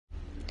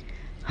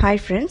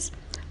Hi friends,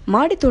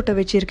 மாடி தோட்டம்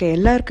வச்சுருக்க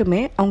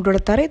எல்லாருக்குமே அவங்களோட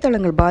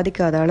தரைத்தளங்கள்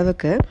பாதிக்காத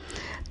அளவுக்கு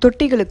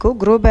தொட்டிகளுக்கோ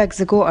க்ரோ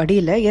பேக்ஸுக்கோ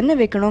அடியில் என்ன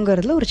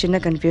வைக்கணுங்கிறதுல ஒரு சின்ன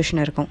கன்ஃபியூஷன்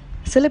இருக்கும்.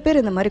 சில பேர்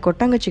இந்த மாதிரி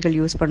கொட்டாங்கச்சிகள்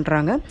யூஸ்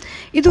பண்ணுறாங்க.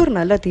 இது ஒரு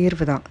நல்ல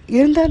தீர்வு தான்.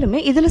 இருந்தாலுமே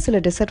இதில் சில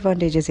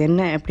டிஸ்அட்வான்டேஜஸ்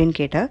என்ன அப்படின்னு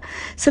கேட்டால்,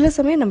 சில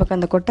சமயம் நமக்கு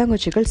அந்த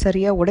கொட்டாங்குச்சிகள்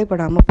சரியாக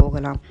உடைப்படாமல்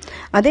போகலாம்.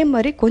 அதே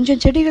மாதிரி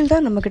கொஞ்சம் செடிகள்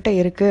தான் நம்மக்கிட்ட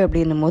இருக்குது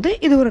அப்படின்னும் போது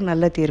இது ஒரு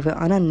நல்ல தீர்வு.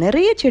 ஆனால்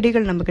நிறைய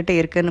செடிகள் நம்மக்கிட்ட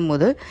இருக்குன்னும்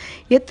போது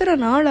எத்தனை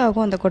நாள்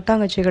ஆகும் அந்த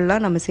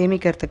கொட்டாங்குச்சிகள்லாம் நம்ம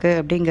சேமிக்கிறதுக்கு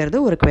அப்படிங்கிறது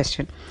ஒரு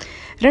கொஸ்டின்.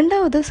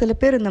 ரெண்டாவது, சில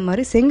பேர் இந்த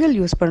மாதிரி செங்கல்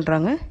யூஸ்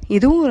பண்ணுறாங்க.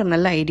 இதுவும் ஒரு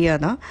நல்ல ஐடியா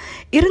தான்.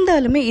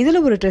 இருந்தாலுமே இதில்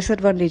ஒரு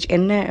டிஸ்அட்வான்டேஜ்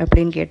என்ன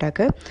அப்படின்னு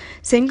கேட்டாக்க,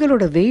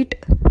 செங்கலோட வெயிட்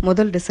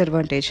முதல்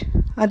டிஸ்அட்வான்டேஜ்.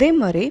 அதே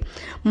மாதிரி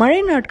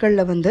மழை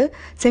நாட்களில்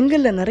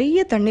செங்கலில்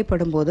நிறைய தண்ணி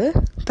படும்போது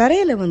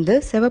தரையில்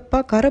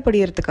செவப்பாக கரை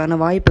படிகிறதுக்கான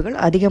வாய்ப்புகள்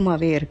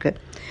அதிகமாகவே இருக்குது.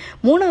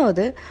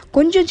 மூணாவது,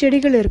 கொஞ்சம்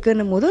செடிகள்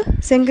இருக்குன்னும் போது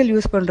செங்கல்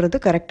யூஸ் பண்ணுறது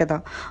கரெக்டு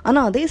தான்.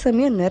 ஆனால் அதே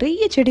சமயம்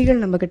நிறைய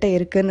செடிகள் நம்மக்கிட்ட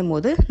இருக்குன்னும்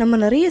போது நம்ம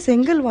நிறைய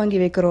செங்கல் வாங்கி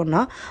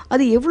வைக்கிறோன்னா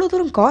அது எவ்வளோ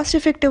தூரம் காஸ்ட்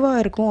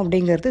எஃபெக்டிவாக இருக்கும்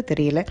அப்படிங்கிறது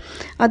தெரியல.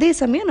 அதே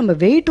சமயம் நம்ம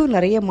வெயிட்டும்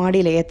நிறைய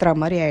மாடியில் ஏற்றுற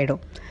மாதிரி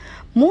ஆகிடும்.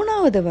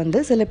 மூணாவது,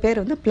 சில பேர்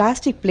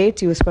பிளாஸ்டிக்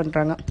பிளேட்ஸ் யூஸ்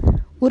பண்ணுறாங்க.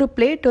 ஒரு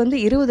பிளேட்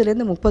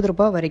 20லேருந்து 30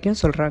 ரூபாய் வரைக்கும்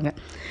சொல்கிறாங்க.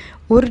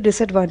 ஒரு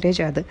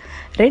டிஸ்அட்வான்டேஜ் அது.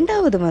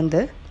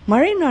 ரெண்டாவது,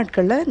 மழை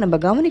நாட்களில் நம்ம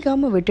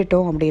கவனிக்காமல்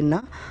விட்டுட்டோம் அப்படின்னா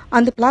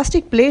அந்த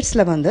பிளாஸ்டிக்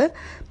பிளேட்ஸில்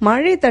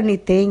மழை தண்ணி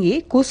தேங்கி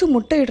கொசு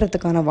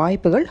முட்டையிடுறதுக்கான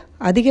வாய்ப்புகள்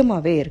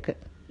அதிகமாகவே இருக்குது.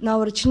 நான்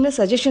ஒரு சின்ன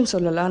சஜஷன்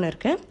சொல்லலான்னு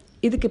இருக்கேன்.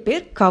 இதுக்கு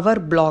பேர்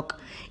கவர் பிளாக்.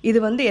 இது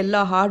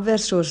எல்லா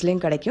ஹார்ட்வேர்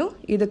ஸ்டோர்ஸ்லேயும் கிடைக்கும்.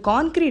 இது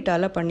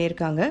கான்க்ரீட்டால்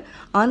பண்ணியிருக்காங்க.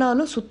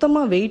 ஆனாலும்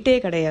சுத்தமாக வெயிட்டே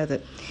கிடையாது.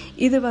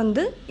 இது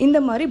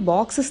இந்த மாதிரி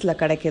பாக்ஸஸில்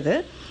கிடைக்கிது.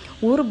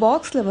 ஒரு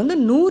பாக்ஸில்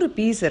 100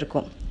 பீஸ்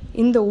இருக்கும்.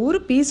 இந்த ஒரு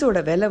பீஸோட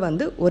விலை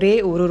ஒரே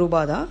 1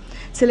 ரூபா தான்.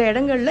 சில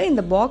இடங்களில்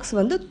இந்த பாக்ஸ்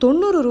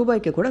 90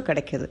 ரூபாய்க்கு கூட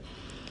கிடைக்கிது.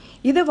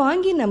 இதை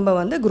வாங்கி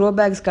நம்ம க்ரோ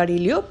பேக்ஸ்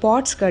கடியிலையோ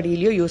பாட்ஸ்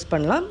கடியிலையோ யூஸ்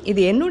பண்ணலாம்.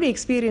 இது என்னுடைய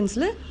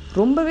எக்ஸ்பீரியன்ஸில்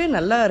ரொம்பவே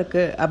நல்லா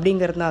இருக்குது.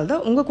 அப்படிங்கிறதுனால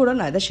தான் உங்கள் கூட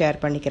நான் இதை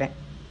ஷேர் பண்ணிக்கிறேன்.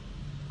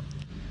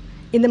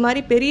 இந்த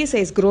மாதிரி பெரிய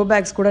சைஸ் க்ரோ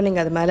பேக்ஸ் கூட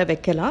நீங்கள் அது மேலே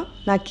வைக்கலாம்.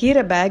 நான்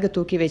கீரை பேகு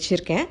தூக்கி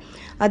வச்சுருக்கேன்.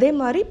 அதே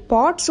மாதிரி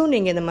பாட்ஸும்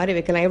நீங்கள் இந்த மாதிரி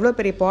வைக்கலாம். எவ்வளோ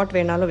பெரிய பாட்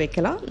வேணாலும்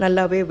வைக்கலாம்.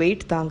 நல்லாவே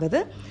வெயிட்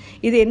தாங்குது.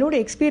 இது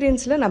என்னோடய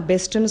எக்ஸ்பீரியன்ஸில் நான்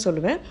பெஸ்ட்டுன்னு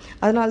சொல்லுவேன்.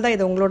 அதனால தான்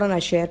இதை உங்களோட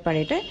நான் ஷேர்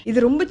பண்ணிட்டேன்.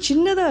 இது ரொம்ப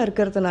சின்னதாக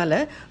இருக்கிறதுனால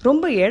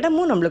ரொம்ப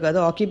இடமும் நம்மளுக்கு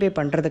அதை ஆக்கியபை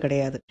பண்ணுறது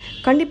கிடையாது.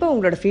 கண்டிப்பாக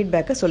உங்களோட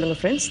ஃபீட்பேக்கை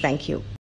சொல்லுங்கள் ஃப்ரெண்ட்ஸ். தேங்க்யூ.